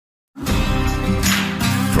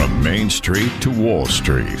Main Street to Wall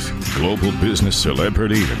Street, global business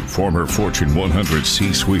celebrity and former Fortune 100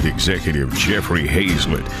 C-suite executive Jeffrey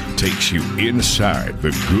Hazlett takes you inside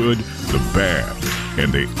the good, the bad,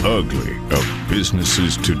 and the ugly of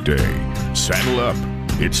businesses today. Saddle up.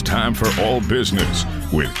 It's time for All Business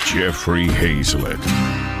with Jeffrey Hazlett.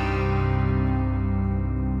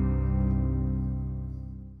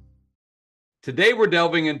 Today, we're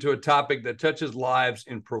delving into a topic that touches lives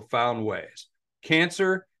in profound ways.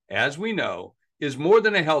 Cancer, as we know, is more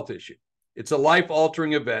than a health issue. It's a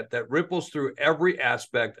life-altering event that ripples through every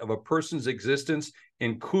aspect of a person's existence,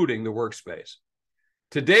 including the workspace.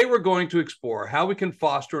 Today, we're going to explore how we can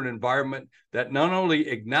foster an environment that not only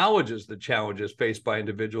acknowledges the challenges faced by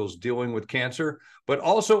individuals dealing with cancer, but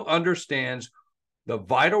also understands the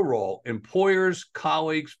vital role employers,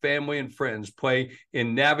 colleagues, family, and friends play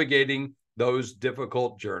in navigating those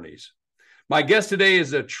difficult journeys. My guest today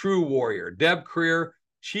is a true warrior, Deb Krier,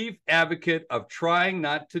 Chief Advocate of Trying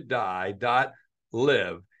Not to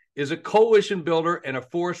Die.live, is a coalition builder and a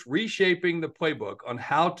force reshaping the playbook on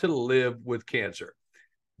how to live with cancer.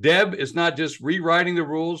 Deb is not just rewriting the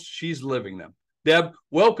rules, she's living them. Deb,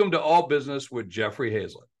 welcome to All Business with Jeffrey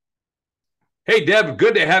Hazlett. Hey, Deb,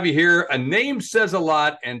 good to have you here. A name says a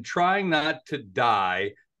lot, and Trying Not to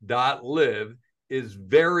Die.live is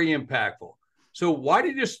very impactful. So why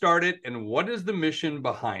did you start it, and what is the mission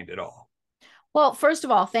behind it all? Well, first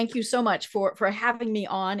of all, thank you so much for having me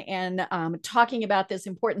on and talking about this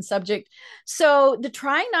important subject. So the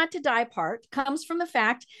trying not to die part comes from the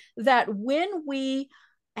fact that when we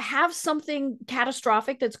have something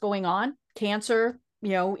catastrophic that's going on, cancer,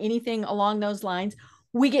 anything along those lines,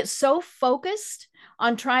 we get so focused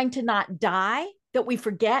on trying to not die that we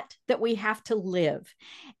forget that we have to live.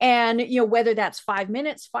 And, whether that's 5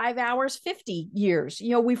 minutes, 5 hours, 50 years,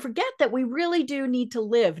 we forget that we really do need to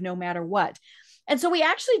live no matter what. And so we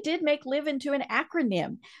actually did make live into an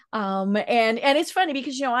acronym. And it's funny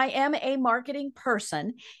because, I am a marketing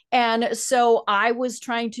person. And so I was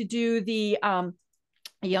trying to do the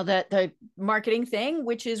marketing thing,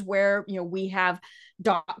 which is where, we have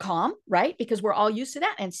 .com, right? Because we're all used to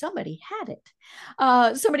that. And somebody had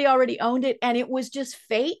it. Somebody already owned it. And it was just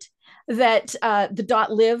fate that the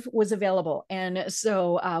 .live was available. And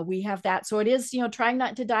so we have that. So it is, trying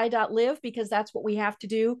not to die.live because that's what we have to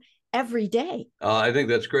do every day. I think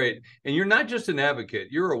that's great. And you're not just an advocate,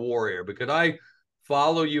 you're a warrior, because I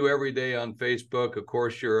follow you every day on Facebook. Of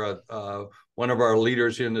course, you're one of our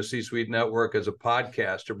leaders here in the C-Suite Network as a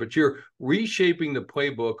podcaster, but you're reshaping the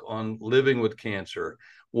playbook on living with cancer.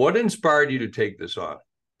 What inspired you to take this on?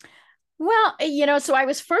 Well, so I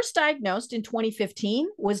was first diagnosed in 2015,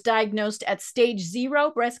 was diagnosed at stage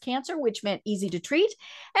 0 breast cancer, which meant easy to treat.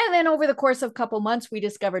 And then over the course of a couple months, we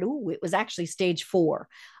discovered, it was actually stage 4.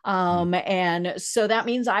 And so that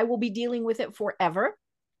means I will be dealing with it forever.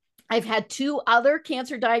 I've had 2 other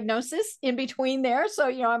cancer diagnoses in between there. So,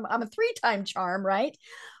 I'm a 3-time charm, right?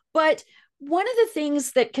 But one of the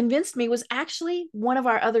things that convinced me was actually one of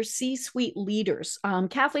our other C-suite leaders,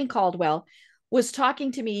 Kathleen Caldwell, was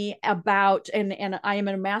talking to me about, and I am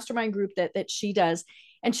in a mastermind group that she does.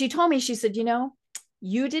 And she told me, she said,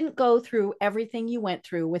 you didn't go through everything you went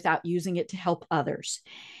through without using it to help others.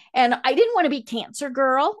 And I didn't want to be cancer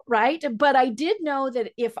girl, right? But I did know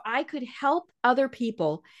that if I could help other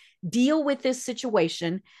people deal with this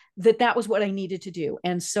situation, that was what I needed to do.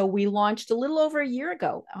 And so we launched a little over a year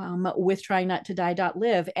ago with Trying Not to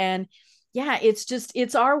Die.live. And yeah,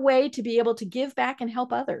 it's our way to be able to give back and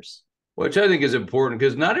help others. Which I think is important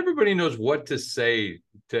because not everybody knows what to say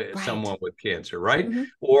to someone with cancer, right? Mm-hmm.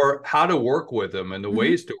 Or how to work with them and the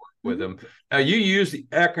ways to work with them. Now, you use the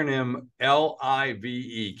acronym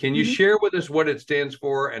LIVE. Can you share with us what it stands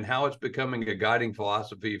for and how it's becoming a guiding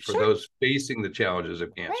philosophy for those facing the challenges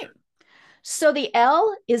of cancer? Right. So the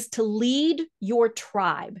L is to lead your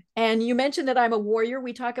tribe. And you mentioned that I'm a warrior.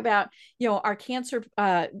 We talk about, our cancer,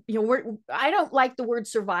 I don't like the word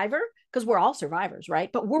survivor because we're all survivors,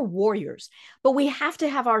 right? But we're warriors. But we have to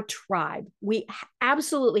have our tribe. We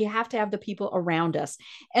absolutely have to have the people around us.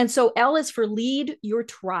 And so L is for lead your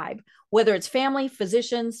tribe, whether it's family,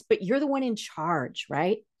 physicians, but you're the one in charge,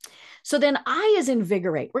 right? So then I is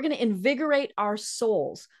invigorate. We're going to invigorate our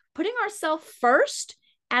souls, putting ourselves first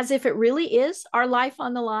as if it really is our life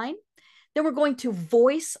on the line. Then we're going to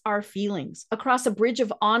voice our feelings across a bridge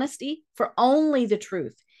of honesty, for only the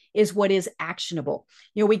truth is what is actionable.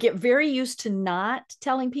 We get very used to not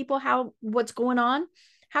telling people what's going on.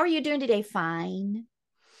 How are you doing today? Fine.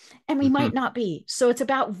 And we might not be. So it's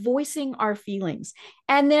about voicing our feelings.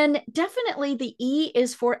 And then definitely the E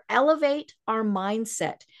is for elevate our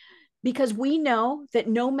mindset, because we know that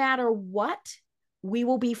no matter what, we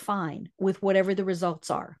will be fine with whatever the results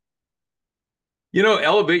are.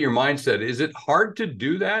 Elevate your mindset. Is it hard to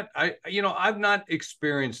do that? I've not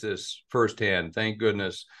experienced this firsthand, thank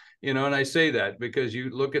goodness. And I say that because you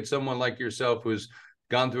look at someone like yourself who's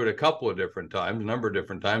gone through it a couple of different times, a number of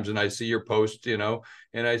different times, and I see your post, and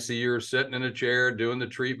I see you're sitting in a chair doing the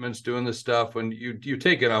treatments, doing the stuff, and you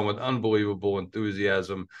take it on with unbelievable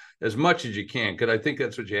enthusiasm as much as you can, because I think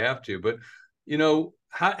that's what you have to. But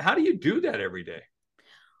how do you do that every day?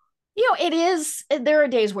 There are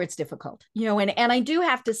days where it's difficult, and I do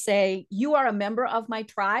have to say, you are a member of my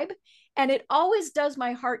tribe, and it always does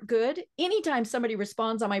my heart good anytime somebody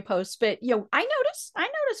responds on my posts. But, I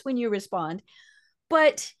notice when you respond,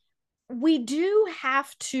 but we do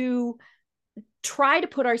have to try to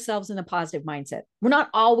put ourselves in a positive mindset. We're not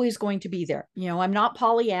always going to be there. I'm not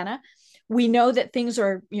Pollyanna. We know that things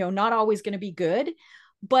are, not always going to be good.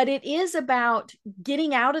 But it is about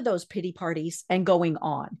getting out of those pity parties and going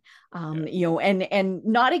on, and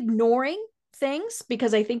not ignoring things,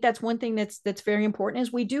 because I think that's one thing that's very important,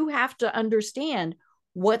 is we do have to understand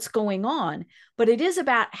what's going on. But it is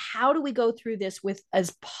about, how do we go through this with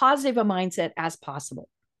as positive a mindset as possible?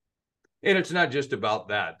 And it's not just about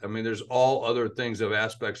that. I mean, there's all other things of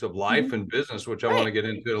aspects of life and business, which I want to get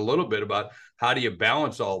into a little bit about. How do you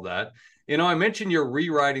balance all that? I mentioned you're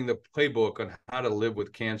rewriting the playbook on how to live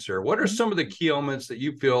with cancer. What are some of the key elements that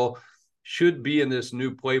you feel should be in this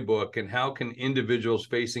new playbook, and how can individuals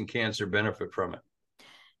facing cancer benefit from it?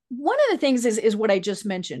 One of the things is what I just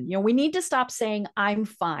mentioned. We need to stop saying, I'm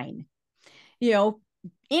fine.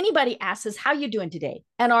 Anybody asks us, how you doing today?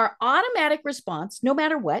 And our automatic response, no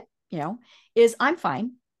matter what, is, I'm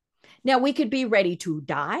fine. Now, we could be ready to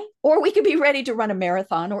die, or we could be ready to run a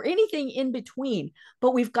marathon, or anything in between,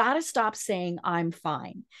 but we've got to stop saying, I'm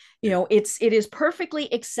fine. It is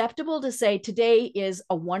perfectly acceptable to say, today is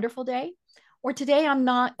a wonderful day, or today I'm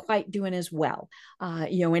not quite doing as well,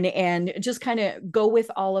 and just kind of go with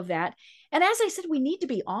all of that. And as I said, we need to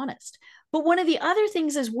be honest. But one of the other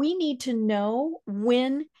things is, we need to know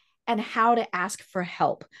when and how to ask for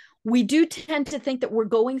help. We do tend to think that we're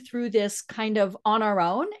going through this kind of on our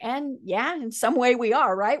own. And yeah, in some way we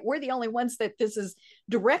are, right? We're the only ones that this is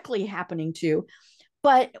directly happening to.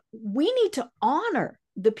 But we need to honor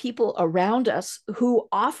the people around us who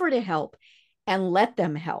offer to help, and let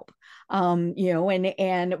them help.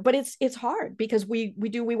 But it's hard, because we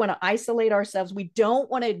want to isolate ourselves. We don't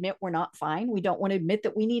want to admit we're not fine. We don't want to admit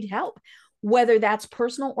that we need help, whether that's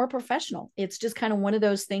personal or professional. It's just kind of one of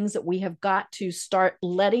those things that we have got to start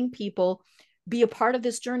letting people be a part of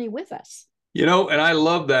this journey with us. And I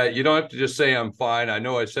love that. You don't have to just say, I'm fine. I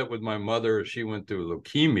know I sat with my mother. She went through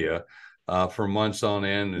leukemia for months on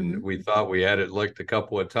end, and we thought we had it licked a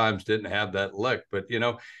couple of times, didn't have that licked. But,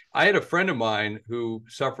 I had a friend of mine who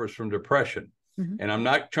suffers from depression. And I'm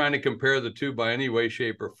not trying to compare the two by any way,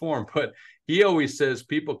 shape, or form, but he always says,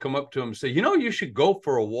 people come up to him and say, you should go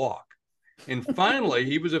for a walk. And finally,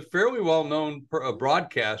 he was a fairly well-known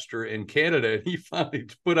broadcaster in Canada, and he finally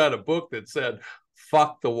put out a book that said,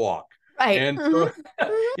 fuck the walk. Right. And so,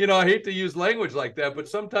 I hate to use language like that, but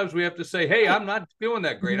sometimes we have to say, hey, I'm not feeling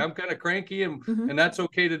that great. I'm kind of cranky, and that's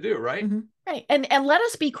okay to do, right? Right. And let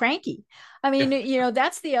us be cranky. I mean,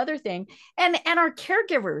 that's the other thing. And our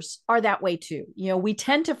caregivers are that way too. We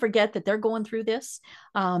tend to forget that they're going through this.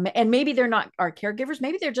 And maybe they're not our caregivers.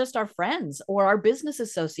 Maybe they're just our friends or our business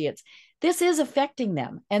associates. This is affecting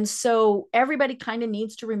them. And so everybody kind of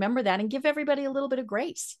needs to remember that and give everybody a little bit of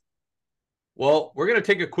grace. Well, we're going to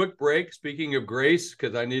take a quick break. Speaking of grace,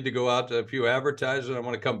 because I need to go out to a few advertisers. I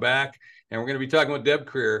want to come back, and we're going to be talking with Deb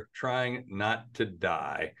Krier, trying not to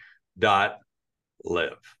die.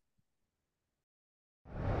 Live.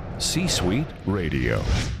 C-Suite Radio.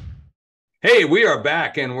 Hey, we are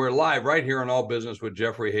back, and we're live right here on All Business with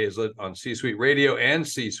Jeffrey Hayzlett on C-Suite Radio and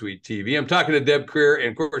C-Suite TV. I'm talking to Deb Krier, and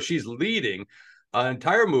of course, she's leading an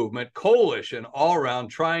entire movement, coalition all around,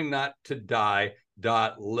 trying not to die.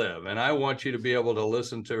 Live. And I want you to be able to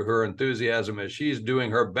listen to her enthusiasm as she's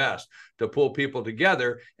doing her best to pull people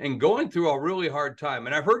together and going through a really hard time.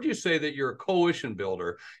 And I've heard you say that you're a coalition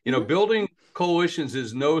builder. Building coalitions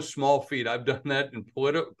is no small feat. I've done that in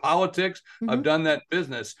politics. I've done that in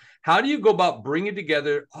business. How do you go about bringing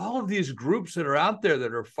together all of these groups that are out there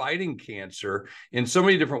that are fighting cancer in so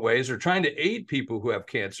many different ways, or trying to aid people who have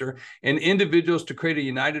cancer, and individuals to create a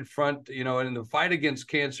united front, in the fight against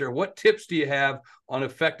cancer? What tips do you have on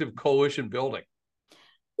effective coalition building?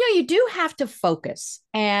 You do have to focus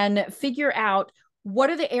and figure out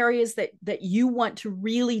what are the areas that you want to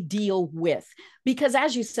really deal with? Because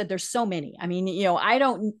as you said, there's so many. I mean, I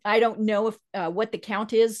don't know if what the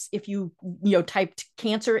count is if you typed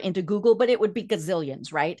cancer into Google, but it would be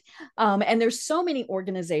gazillions, right? And there's so many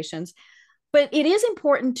organizations, but it is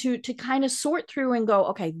important to kind of sort through and go,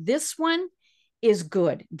 okay, this one is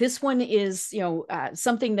good. This one is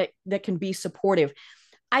something that can be supportive.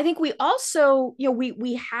 I think we also,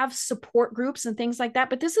 we have support groups and things like that,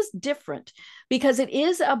 but this is different because it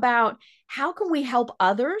is about how can we help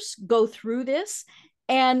others go through this,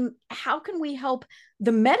 and how can we help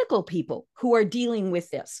the medical people who are dealing with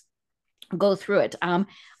this go through it.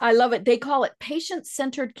 I love it. They call it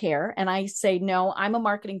patient-centered care. And I say, no, I'm a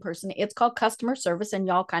marketing person. It's called customer service, and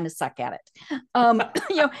y'all kind of suck at it.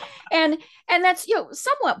 And that's,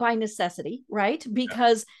 somewhat by necessity, right?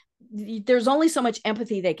 Because there's only so much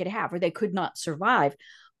empathy they could have, or they could not survive.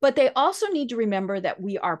 But they also need to remember that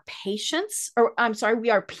we are patients, or I'm sorry, we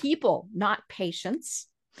are people, not patients.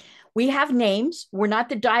 We have names. We're not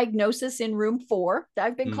the diagnosis in room 4.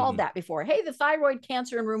 I've been called that before. Hey, the thyroid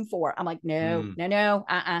cancer in room 4. I'm like, no.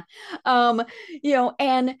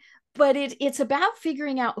 But it's about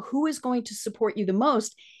figuring out who is going to support you the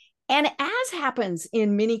most. And as happens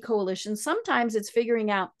in many coalitions, sometimes it's figuring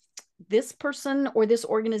out this person or this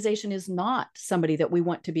organization is not somebody that we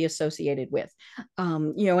want to be associated with.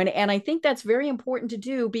 And I think that's very important to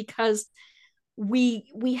do, because we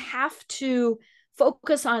have to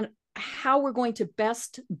focus on how we're going to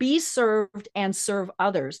best be served and serve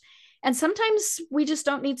others. And sometimes we just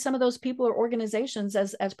don't need some of those people or organizations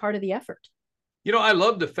as part of the effort. I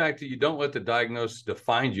love the fact that you don't let the diagnosis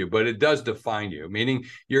define you, but it does define you, meaning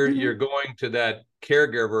you're going to that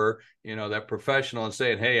caregiver, that professional, and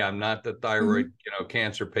saying, hey, I'm not the thyroid,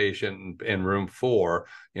 cancer patient in room 4.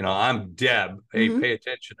 I'm Deb. Hey, pay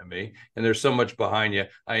attention to me. And there's so much behind you.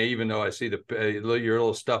 Even though I see your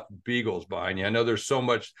little stuffed beagles behind you, I know there's so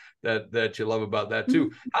much that you love about that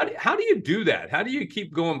too. How do you do that? How do you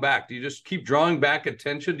keep going back? Do you just keep drawing back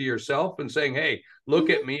attention to yourself and saying, hey, look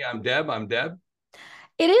at me, I'm Deb.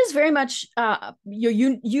 It is very much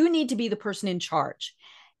you need to be the person in charge.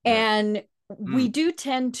 Right. And we do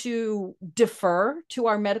tend to defer to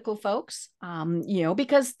our medical folks,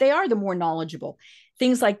 because they are the more knowledgeable,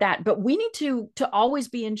 things like that. But we need to always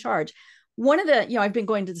be in charge. One of the, I've been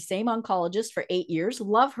going to the same oncologist for 8 years,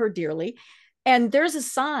 love her dearly. And there's a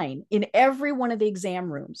sign in every one of the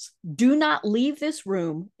exam rooms: do not leave this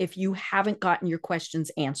room if you haven't gotten your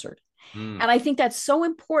questions answered. And I think that's so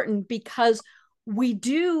important, because we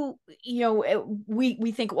do,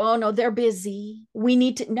 we think, well, no, they're busy. We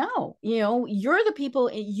need to know, you're the people,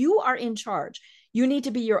 you are in charge. You need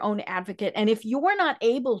to be your own advocate. And if you're not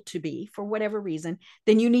able to be, for whatever reason,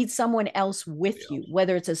 then you need someone else with you,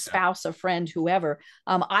 whether it's a spouse, a friend, whoever.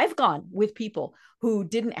 I've gone with people who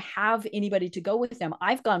didn't have anybody to go with them.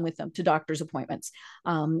 I've gone with them to doctor's appointments,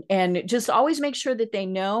 and just always make sure that they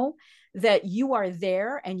know that you are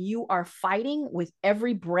there and you are fighting with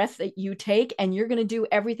every breath that you take, and you're going to do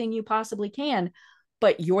everything you possibly can,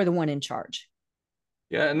 but you're the one in charge.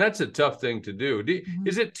 Yeah. And that's a tough thing to do.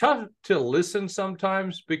 Is it tough to listen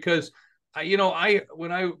sometimes? Because,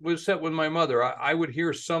 when I was set with my mother, I would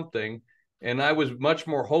hear something and I was much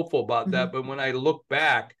more hopeful about that. But when I look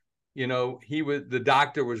back, the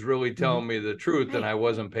doctor was really telling me the truth, and I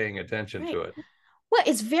wasn't paying attention to it. Well,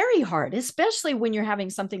 it's very hard, especially when you're having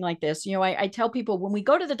something like this. I tell people, when we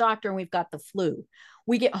go to the doctor and we've got the flu,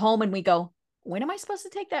 we get home and we go, when am I supposed to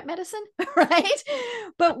take that medicine? Right.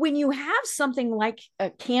 But when you have something like a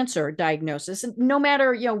cancer diagnosis, and no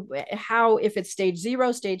matter, if it's stage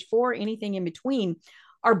 0, stage 4, anything in between,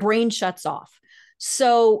 our brain shuts off.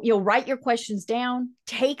 So, write your questions down,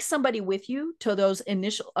 take somebody with you to those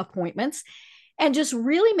initial appointments, and just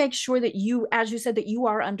really make sure that you, as you said, that you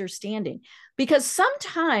are understanding, because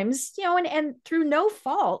sometimes, and through no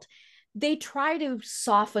fault, they try to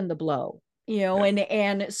soften the blow,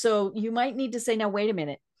 and so you might need to say, now, wait a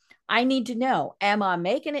minute. I need to know, am I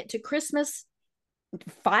making it to Christmas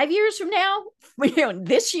 5 years from now,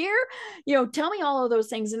 this year, tell me all of those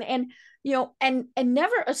things, and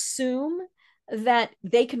never assume that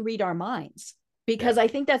they can read our minds. Because I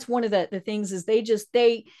think that's one of the things is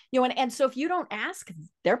and so if you don't ask,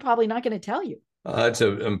 they're probably not going to tell you. That's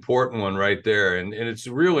an important one right there. And it's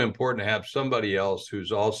really important to have somebody else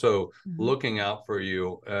who's also looking out for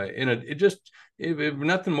you if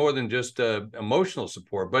nothing more than just emotional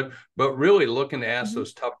support, but really looking to ask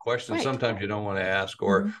those tough questions. Right. Sometimes you don't want to ask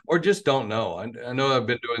or just don't know. I know I've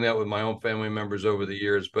been doing that with my own family members over the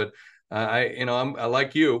years, but I'm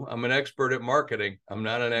like you. I'm an expert at marketing. I'm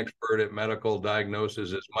not an expert at medical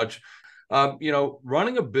diagnosis as much.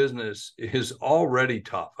 Running a business is already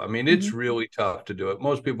tough. I mean, it's really tough to do it.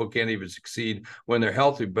 Most people can't even succeed when they're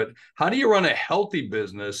healthy. But how do you run a healthy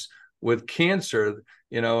business with cancer,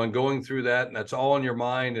 and going through that, and that's all on your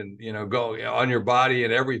mind and, go on your body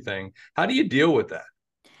and everything? How do you deal with that?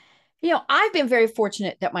 I've been very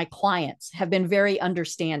fortunate that my clients have been very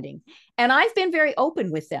understanding, and I've been very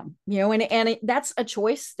open with them, that's a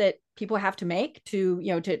choice that people have to make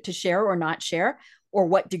to share or not share, or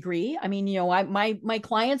what degree. I mean, my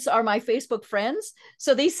clients are my Facebook friends,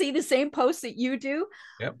 so they see the same posts that you do.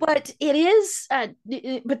 Yep. But it is,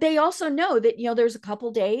 but they also know that, there's a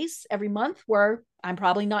couple days every month where I'm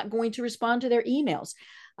probably not going to respond to their emails.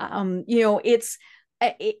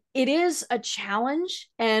 It is a challenge.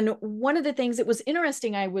 And one of the things that was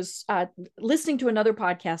interesting, I was listening to another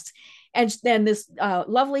podcast, and then this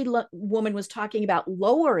lovely woman was talking about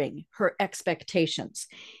lowering her expectations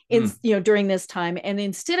during this time. And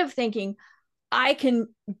instead of thinking, I can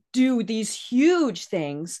do these huge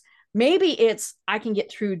things, maybe it's, I can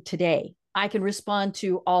get through today. I can respond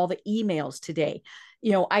to all the emails today.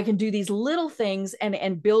 I can do these little things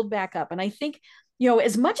and build back up. And I think,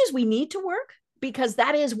 as much as we need to work, because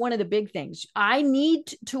that is one of the big things. I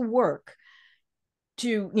need to work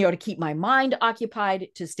to keep my mind occupied,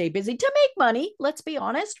 to stay busy, to make money. Let's be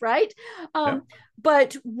honest, right?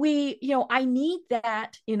 But I need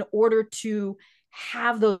that in order to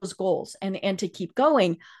have those goals and to keep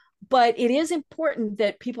going. But it is important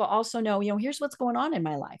that people also know, here's what's going on in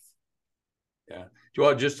my life. Yeah.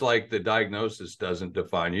 Well, just like the diagnosis doesn't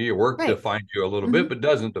define you, your work Right. defines you a little bit, but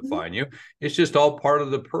doesn't define you. It's just all part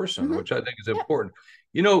of the person, which I think is important.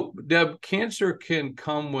 Deb, cancer can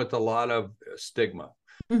come with a lot of stigma.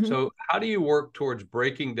 So how do you work towards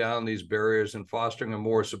breaking down these barriers and fostering a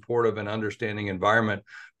more supportive and understanding environment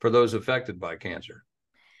for those affected by cancer?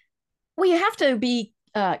 Well, you have to be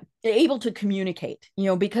able to communicate,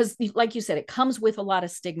 because like you said, it comes with a lot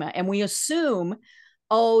of stigma, and we assume,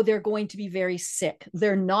 oh, they're going to be very sick.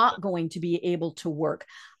 They're not going to be able to work.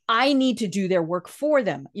 I need to do their work for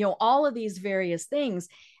them. All of these various things.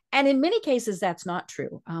 And in many cases, that's not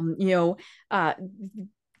true.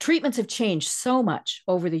 Treatments have changed so much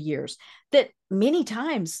over the years that many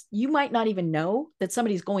times you might not even know that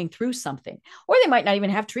somebody's going through something, or they might not even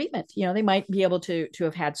have treatment. They might be able to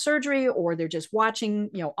have had surgery, or they're just watching,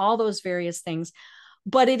 all those various things.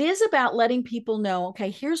 But it is about letting people know, okay,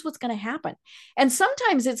 here's what's going to happen. And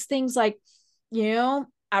sometimes it's things like,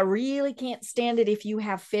 I really can't stand it if you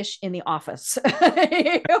have fish in the office.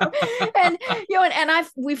 And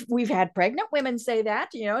we've had pregnant women say that,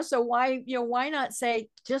 so why not say,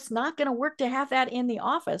 just not going to work to have that in the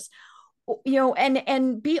office,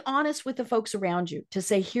 and be honest with the folks around you to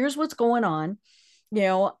say, here's what's going on.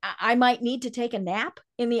 I might need to take a nap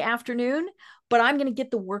in the afternoon, but I'm going to get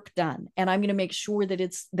the work done, and I'm going to make sure that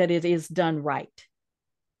it is done right.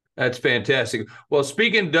 That's fantastic. Well,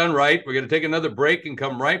 speaking done right, we're going to take another break and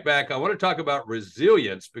come right back. I want to talk about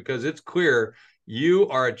resilience, because it's clear you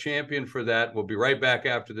are a champion for that. We'll be right back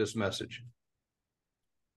after this message.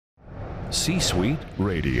 C-Suite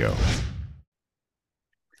Radio.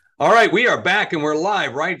 All right, we are back, and we're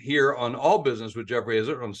live right here on All Business with Jeffrey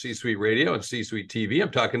Hazlett on C-Suite Radio and C-Suite TV.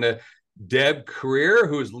 I'm talking to Deb Krier,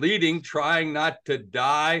 who's leading Trying Not to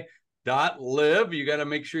Die.live. You got to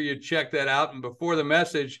make sure you check that out. And before the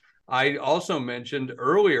message, I also mentioned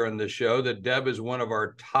earlier in the show that Deb is one of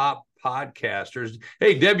our top podcasters.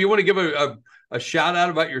 Hey, Deb, you want to give a shout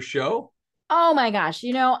out about your show? Oh my gosh.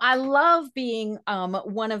 I love being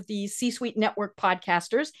one of the C-Suite Network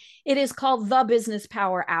podcasters. It is called The Business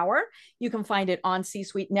Power Hour. You can find it on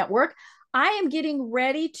C-Suite Network. I am getting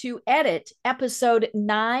ready to edit episode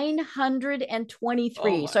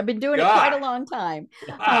 923. So I've been doing it quite a long time.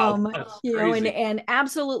 Wow, and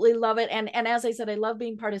absolutely love it. And as I said, I love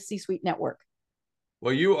being part of C-Suite Network.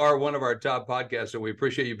 Well, you are one of our top podcasts, and we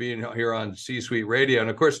appreciate you being here on C-Suite Radio. And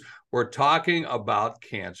of course, we're talking about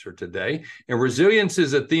cancer today. And resilience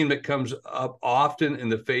is a theme that comes up often in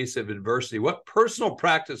the face of adversity. What personal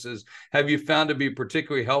practices have you found to be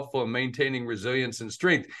particularly helpful in maintaining resilience and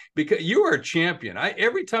strength? Because you are a champion.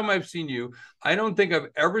 Every time I've seen you, I don't think I've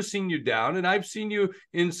ever seen you down, and I've seen you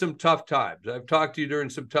in some tough times. I've talked to you during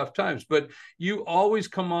some tough times, but you always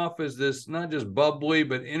come off as this not just bubbly,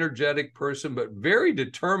 but energetic person, but very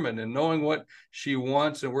determined in knowing what she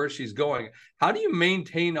wants and where she's going. How do you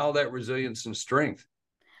maintain all that resilience and strength?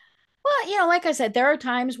 Well, like I said, there are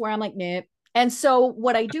times where I'm like, nope. And so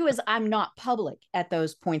what I do is I'm not public at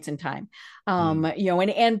those points in time. But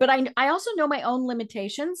I also know my own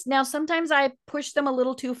limitations. Now, sometimes I push them a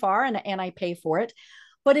little too far, and I pay for it.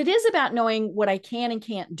 But it is about knowing what I can and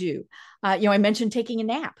can't do. I mentioned taking a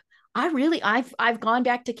nap. I've gone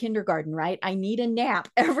back to kindergarten, right? I need a nap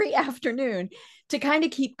every afternoon to kind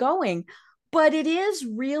of keep going. But it is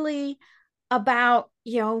really about,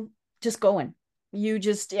 just going.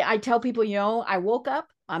 I tell people, I woke up,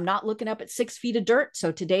 I'm not looking up at 6 feet of dirt.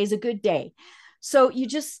 So today's a good day. So you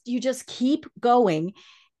just keep going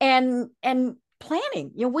and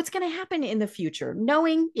planning, what's going to happen in the future,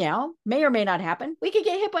 knowing, may or may not happen. We could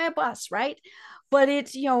get hit by a bus, right? But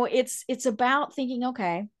it's about thinking,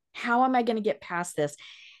 okay, how am I going to get past this?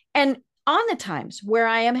 And on the times where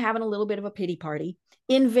I am having a little bit of a pity party,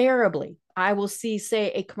 invariably, I will see,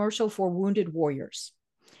 say, a commercial for wounded warriors.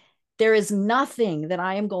 There is nothing that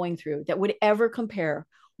I am going through that would ever compare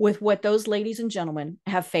with what those ladies and gentlemen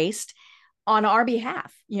have faced on our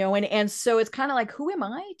behalf, and so it's kind of like, who am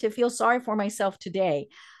I to feel sorry for myself today?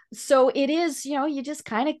 So it is, you just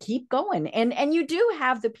kind of keep going. And you do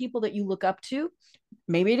have the people that you look up to.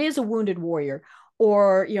 Maybe it is a wounded warrior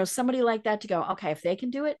or, somebody like that to go, okay, if they can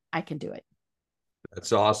do it, I can do it.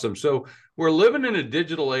 That's awesome. So we're living in a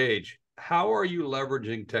digital age. How are you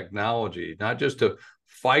leveraging technology, not just to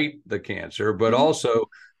fight the cancer, but also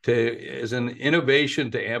as an innovation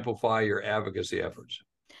to amplify your advocacy efforts?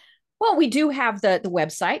 Well, we do have the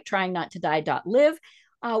website, tryingnottodie.live.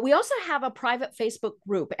 We also have a private Facebook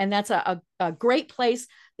group, and that's a great place.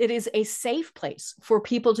 It is a safe place for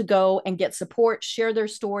people to go and get support, share their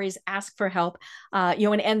stories, ask for help.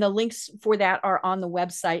 And the links for that are on the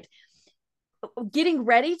website. Getting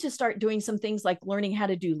ready to start doing some things like learning how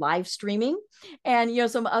to do live streaming and,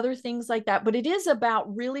 some other things like that. But it is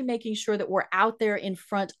about really making sure that we're out there in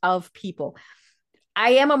front of people.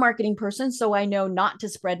 I am a marketing person, so I know not to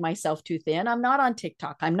spread myself too thin. I'm not on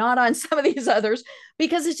TikTok. I'm not on some of these others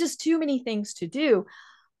because it's just too many things to do.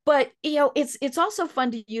 But, it's also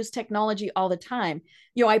fun to use technology all the time.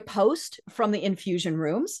 I post from the infusion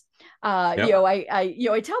rooms. Yep.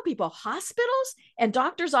 I tell people hospitals and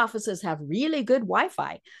doctors' offices have really good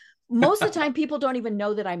Wi-Fi. Most of the time, people don't even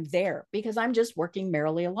know that I'm there because I'm just working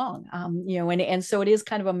merrily along. And so it is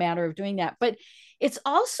kind of a matter of doing that. But it's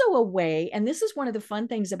also a way, and this is one of the fun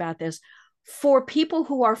things about this, for people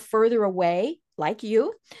who are further away, like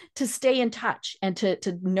you, to stay in touch and to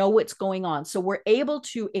know what's going on. So we're able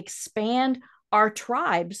to expand our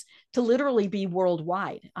tribes to literally be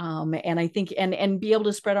worldwide. And I think, and be able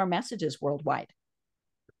to spread our messages worldwide.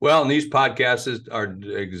 Well, and these podcasts are an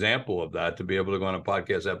example of that, to be able to go on a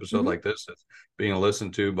podcast episode like this that's being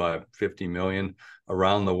listened to by 50 million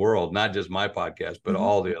around the world, not just my podcast, but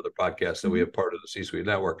all the other podcasts that we have part of the C-Suite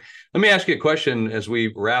Network. Let me ask you a question as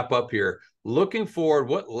we wrap up here. Looking forward,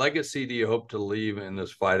 what legacy do you hope to leave in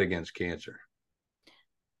this fight against cancer?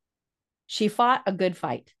 She fought a good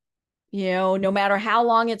fight. No matter how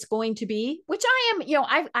long it's going to be, which I am,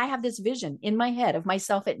 I have this vision in my head of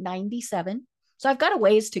myself at 97. So I've got a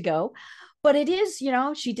ways to go, but it is,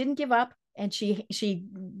 she didn't give up and she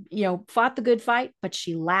fought the good fight, but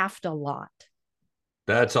she laughed a lot.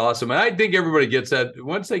 That's awesome. And I think everybody gets that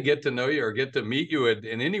once they get to know you or get to meet you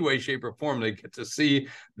in any way, shape, or form, they get to see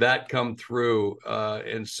that come through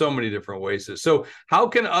in so many different ways. So how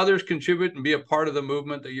can others contribute and be a part of the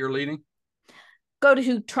movement that you're leading? Go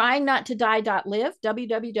to tryingnottodie.live,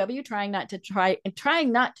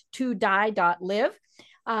 www.tryingnottodie.live.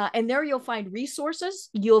 And there you'll find resources.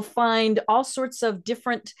 You'll find all sorts of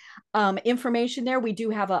different information there. We do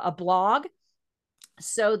have a blog.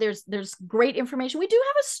 So there's great information. We do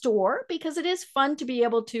have a store because it is fun to be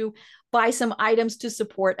able to buy some items to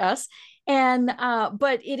support us. And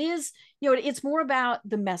but it is, it's more about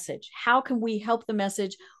the message. How can we help the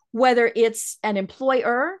message? Whether it's an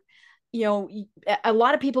employer, a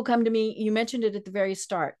lot of people come to me. You mentioned it at the very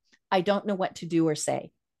start. I don't know what to do or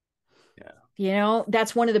say.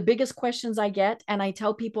 That's one of the biggest questions I get. And I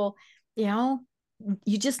tell people, you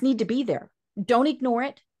just need to be there. Don't ignore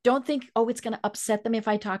it. Don't think, oh, it's going to upset them if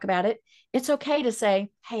I talk about it. It's okay to say,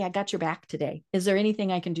 hey, I got your back today. Is there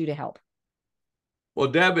anything I can do to help? Well,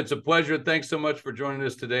 Deb, it's a pleasure. Thanks so much for joining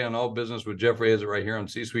us today on All Business with Jeffrey Hayes right here on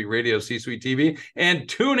C-Suite Radio, C-Suite TV. And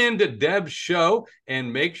tune in to Deb's show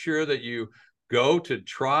and make sure that you go to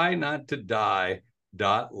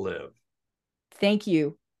trynottodie.live. Thank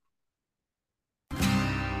you.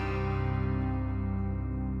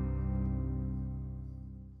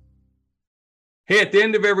 Hey, at the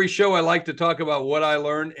end of every show, I like to talk about what I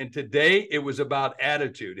learned. And today it was about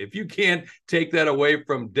attitude. If you can't take that away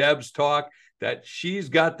from Deb's talk, that she's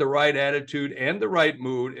got the right attitude and the right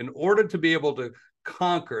mood in order to be able to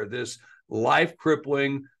conquer this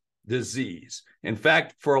life-crippling disease. In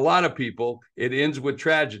fact, for a lot of people, it ends with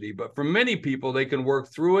tragedy. But for many people, they can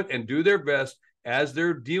work through it and do their best as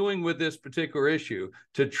they're dealing with this particular issue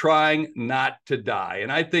to trying not to die.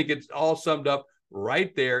 And I think it's all summed up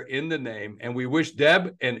right there in the name. And we wish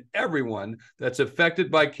Deb and everyone that's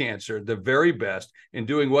affected by cancer the very best in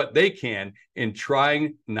doing what they can in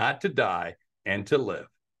trying not to die and to live.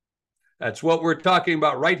 That's what we're talking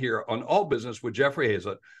about right here on All Business with Jeffrey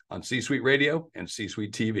Hayzlett on C-Suite Radio and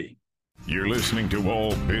C-Suite TV. You're listening to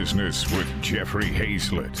All Business with Jeffrey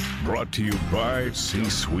Hayzlett, brought to you by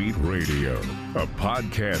C-Suite Radio, a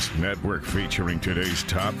podcast network featuring today's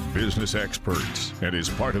top business experts and is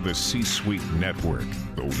part of the C-Suite Network,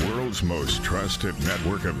 the world's most trusted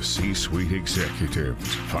network of C-Suite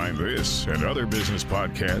executives. Find this and other business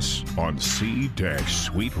podcasts on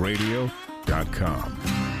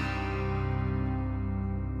c-suiteradio.com.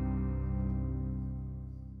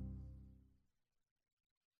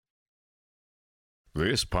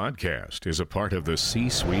 This podcast is a part of the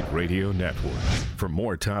C-Suite Radio Network. For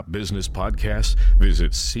more top business podcasts,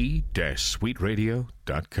 visit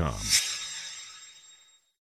c-suiteradio.com.